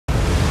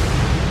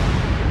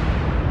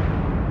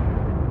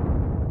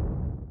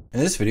In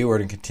this video, we're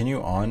going to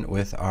continue on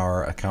with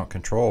our account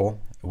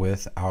control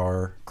with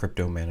our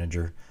crypto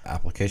manager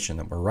application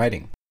that we're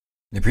writing.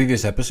 In the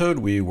previous episode,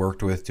 we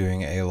worked with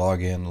doing a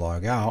login,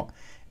 logout,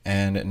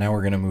 and now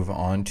we're going to move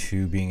on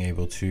to being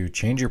able to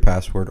change your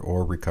password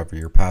or recover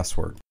your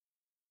password.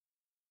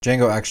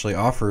 Django actually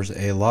offers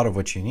a lot of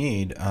what you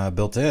need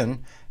built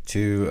in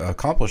to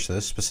accomplish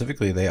this.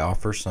 Specifically, they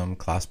offer some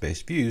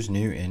class-based views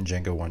new in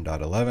Django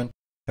 1.11,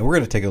 and we're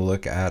going to take a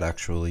look at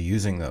actually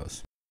using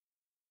those.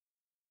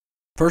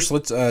 First,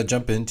 let's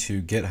jump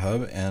into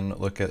GitHub and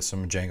look at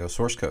some Django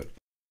source code.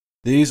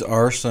 These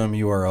are some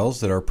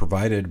URLs that are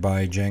provided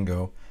by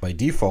Django by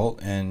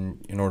default,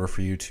 and in order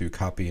for you to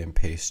copy and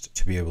paste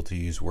to be able to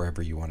use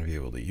wherever you want to be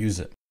able to use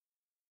it.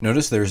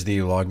 Notice there's the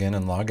login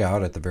and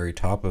logout at the very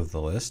top of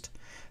the list.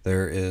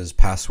 There is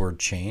password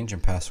change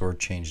and password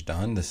change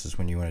done. This is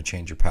when you want to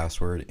change your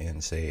password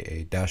in, say,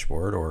 a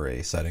dashboard or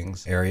a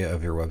settings area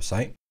of your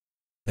website.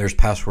 There's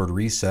password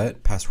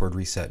reset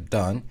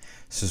done.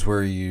 This is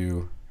where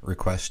you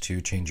request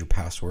to change your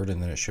password,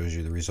 and then it shows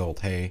you the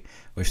result. Hey,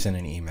 we've sent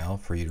an email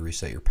for you to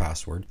reset your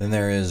password. Then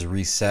there is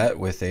reset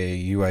with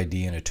a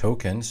UID and a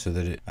token so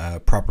that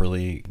it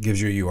properly gives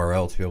you a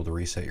URL to be able to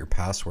reset your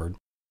password.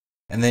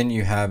 And then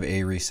you have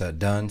a reset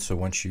done. So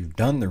once you've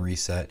done the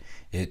reset,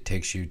 it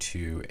takes you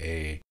to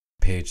a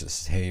page that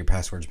says, hey, your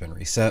password's been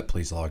reset,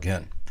 please log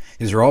in.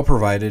 These are all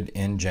provided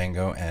in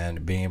Django,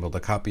 and being able to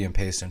copy and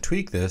paste and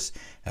tweak this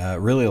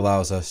really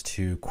allows us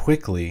to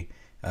quickly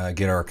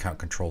get our account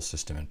control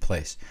system in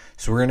place.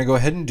 So we're going to go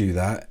ahead and do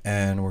that,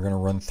 and we're going to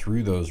run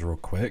through those real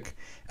quick.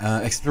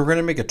 Except we're going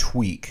to make a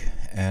tweak,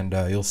 and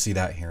you'll see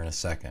that here in a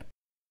second.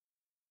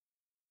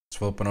 So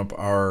we'll open up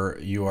our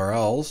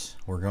URLs.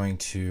 We're going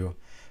to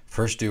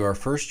first do our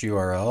first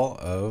URL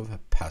of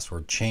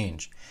password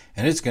change,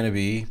 and it's going to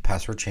be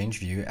password change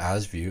view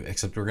as view,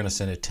 except we're going to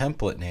send a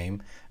template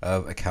name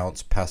of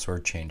accounts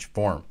password change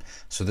form.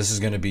 So this is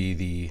going to be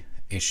the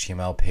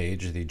HTML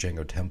page, the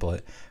Django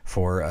template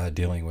for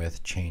dealing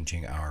with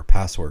changing our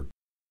password.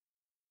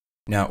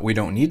 Now, we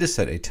don't need to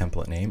set a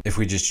template name if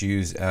we just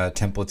use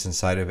templates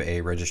inside of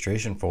a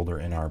registration folder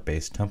in our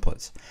base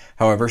templates.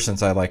 However,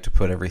 since I like to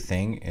put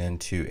everything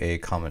into a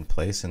common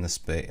place, in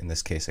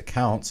this case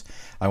accounts,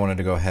 I wanted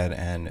to go ahead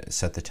and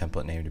set the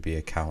template name to be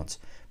accounts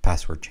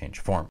password change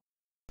form.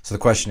 So the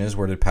question is,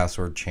 where did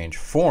password change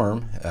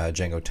form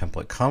Django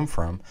template come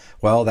from?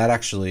 Well, that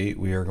actually,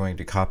 we are going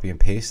to copy and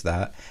paste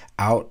that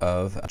out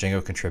of Django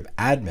contrib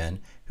admin,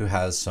 who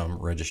has some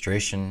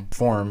registration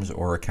forms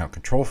or account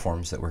control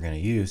forms that we're going to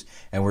use,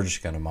 and we're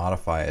just going to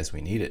modify as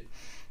we need it.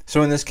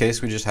 So in this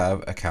case, we just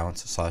have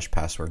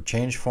accounts/password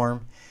change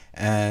form.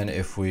 And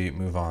if we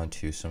move on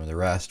to some of the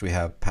rest, we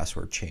have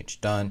password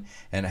change done,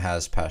 and it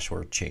has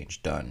password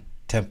change done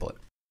template.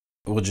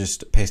 We'll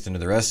just paste into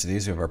the rest of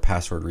these. We have our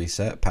password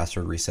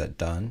reset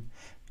done,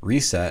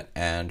 reset,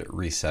 and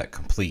reset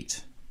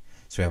complete.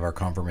 So we have our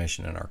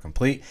confirmation and our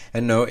complete.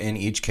 And note, in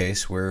each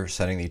case, we're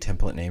setting the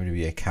template name to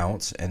be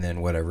accounts, and then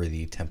whatever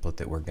the template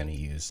that we're going to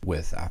use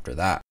with after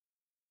that.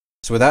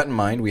 So with that in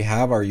mind, we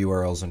have our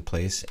URLs in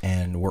place,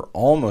 and we're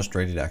almost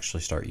ready to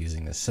actually start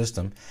using this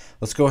system.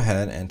 Let's go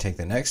ahead and take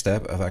the next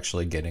step of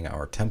actually getting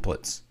our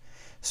templates.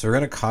 So we're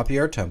going to copy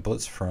our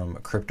templates from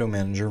Crypto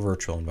Manager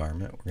virtual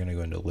environment. We're going to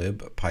go into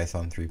lib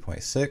Python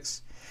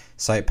 3.6,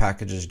 site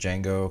packages,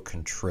 Django,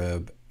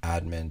 contrib,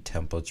 admin,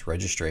 templates,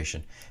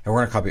 registration. And we're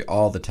going to copy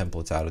all the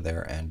templates out of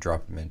there and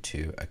drop them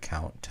into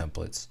account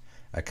templates,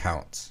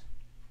 accounts.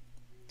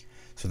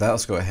 So that,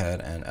 let's go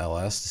ahead and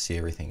ls to see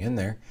everything in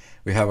there.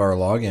 We have our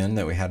login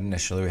that we had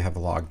initially. We have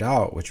logged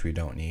out, which we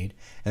don't need.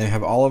 And then we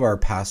have all of our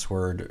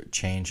password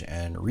change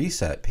and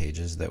reset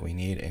pages that we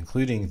need,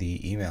 including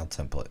the email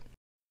template.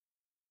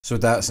 So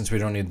with that, since we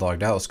don't need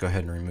logged out, let's go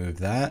ahead and remove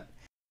that.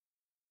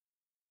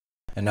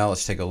 And now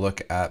let's take a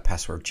look at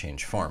password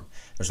change form.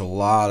 There's a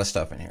lot of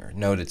stuff in here.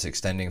 Note it's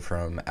extending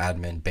from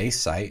admin base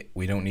site.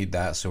 We don't need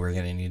that, so we're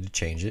going to need to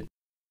change it.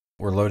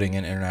 We're loading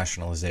in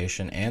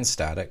internationalization and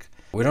static.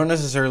 We don't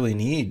necessarily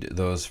need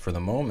those for the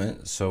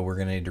moment, so we're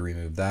going to need to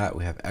remove that.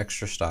 We have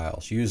extra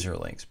styles, user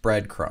links,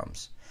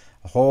 breadcrumbs,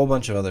 a whole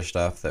bunch of other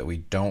stuff that we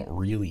don't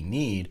really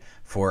need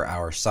for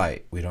our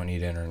site. We don't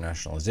need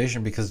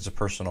internationalization because it's a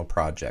personal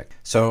project.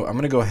 So I'm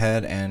going to go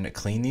ahead and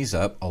clean these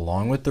up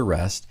along with the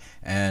rest,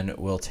 and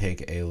we'll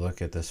take a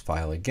look at this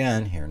file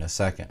again here in a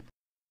second.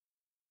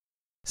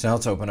 So now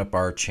let's open up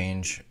our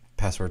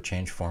password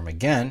change form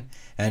again,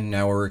 and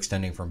now we're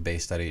extending from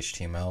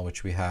base.html,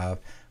 which we have.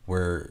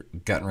 We're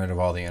getting rid of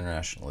all the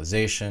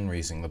internationalization, we're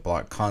using the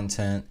block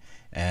content,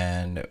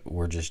 and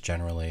we're just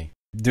generally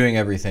doing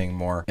everything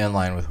more in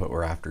line with what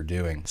we're after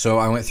doing. So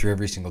I went through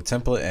every single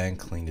template and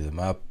cleaned them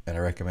up, and I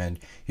recommend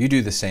you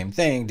do the same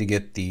thing to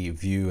get the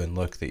view and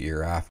look that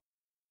you're after.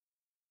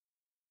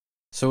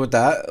 So with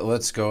that,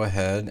 let's go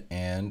ahead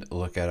and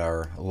look at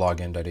our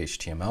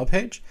login.html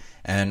page,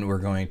 and we're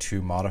going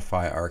to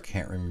modify our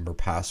can't remember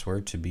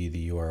password to be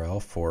the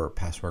URL for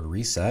password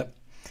reset,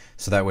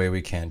 so that way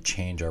we can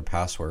change our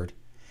password.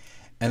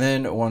 And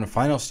then one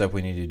final step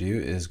we need to do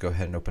is go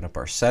ahead and open up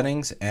our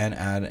settings and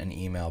add an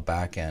email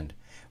backend.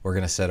 we're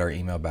going to set our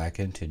email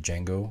backend to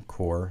Django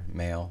core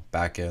mail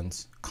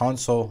backends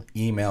console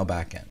email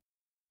backend.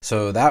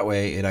 So that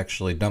way it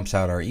actually dumps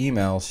out our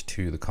emails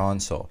to the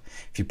console.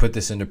 If you put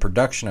this into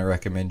production, I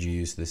recommend you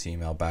use this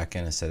email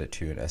backend and set it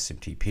to an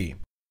SMTP.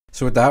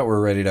 So with that,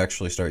 we're ready to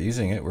actually start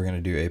using it. We're going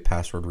to do a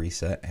password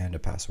reset and a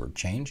password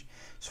change.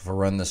 So if we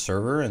run the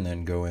server and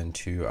then go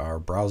into our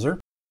browser,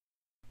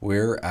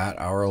 we're at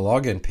our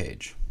login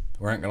page.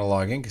 We're not going to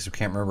log in because we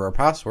can't remember our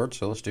password,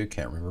 so let's do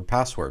can't remember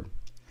password.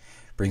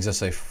 Brings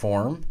us a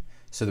form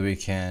so that we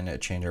can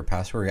change our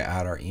password. We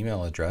add our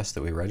email address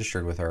that we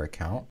registered with our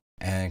account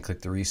and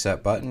click the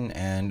reset button,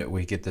 and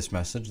we get this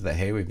message that,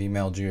 hey, we've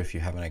emailed you if you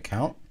have an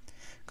account.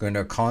 Go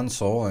into a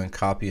console and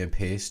copy and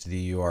paste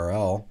the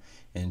URL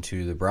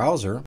into the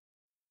browser.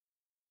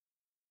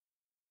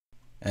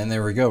 And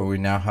there we go. We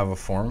now have a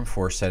form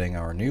for setting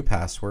our new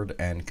password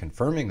and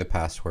confirming the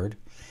password.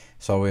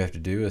 So all we have to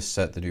do is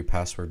set the new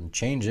password and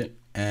change it.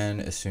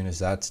 And as soon as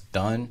that's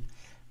done,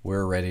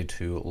 we're ready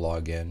to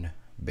log in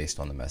based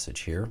on the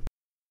message here.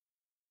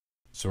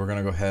 So we're going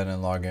to go ahead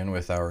and log in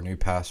with our new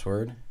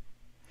password.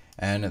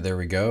 And there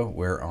we go.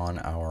 We're on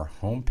our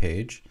home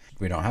page.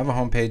 We don't have a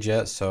home page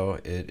yet, so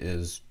it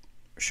is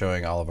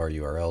showing all of our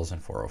URLs in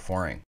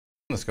 404ing.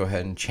 Let's go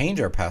ahead and change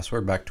our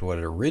password back to what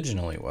it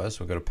originally was.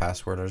 We'll go to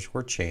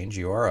password_change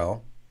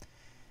URL.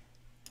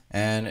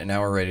 And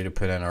now we're ready to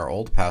put in our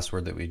old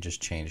password that we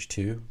just changed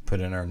to,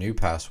 put in our new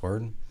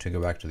password to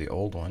go back to the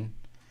old one.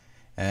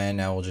 And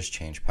now we'll just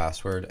change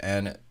password.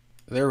 And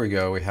there we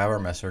go. We have our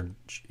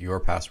message, your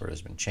password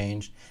has been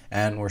changed,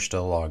 and we're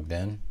still logged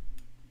in.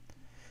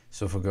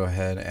 So if we go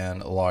ahead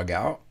and log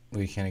out,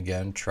 we can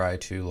again try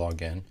to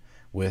log in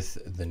with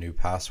the new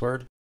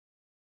password.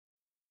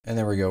 And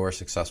there we go, we're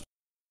successful.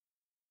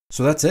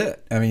 So that's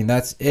it. I mean,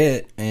 that's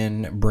it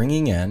in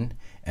bringing in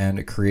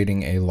and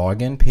creating a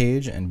login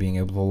page and being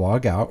able to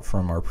log out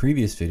from our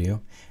previous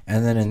video.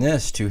 And then in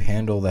this to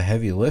handle the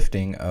heavy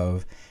lifting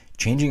of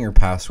changing your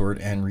password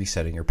and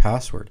resetting your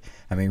password.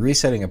 I mean,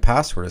 resetting a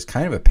password is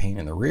kind of a pain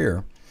in the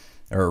rear,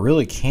 or it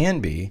really can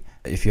be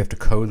if you have to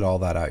code all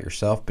that out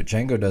yourself, but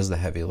Django does the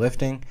heavy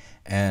lifting,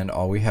 and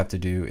all we have to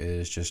do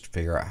is just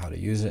figure out how to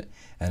use it.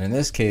 And in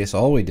this case,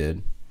 all we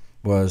did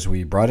was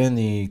we brought in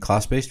the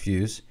class-based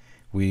views,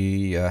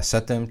 we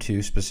set them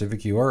to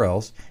specific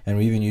URLs, and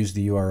we even used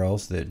the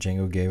URLs that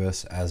Django gave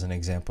us as an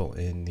example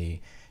in the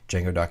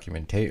Django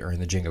documentation or in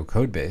the Django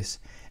code base.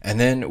 And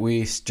then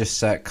we just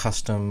set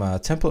custom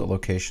template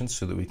locations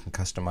so that we can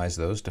customize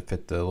those to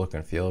fit the look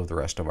and feel of the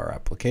rest of our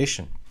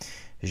application.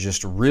 It's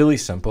just really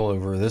simple.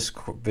 Over this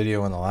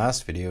video and the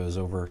last video is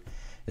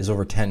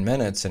over 10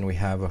 minutes, and we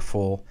have a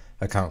full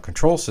account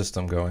control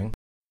system going.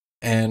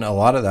 And a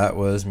lot of that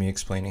was me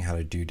explaining how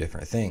to do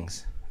different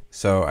things.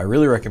 So I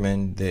really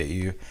recommend that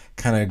you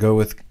kind of go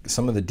with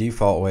some of the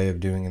default way of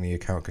doing the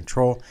account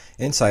control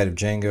inside of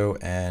Django,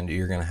 and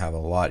you're going to have a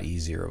lot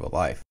easier of a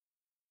life.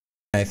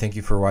 I thank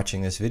you for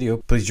watching this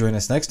video. Please join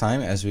us next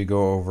time as we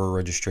go over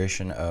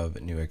registration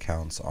of new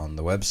accounts on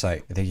the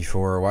website. Thank you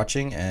for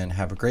watching and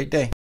have a great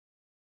day.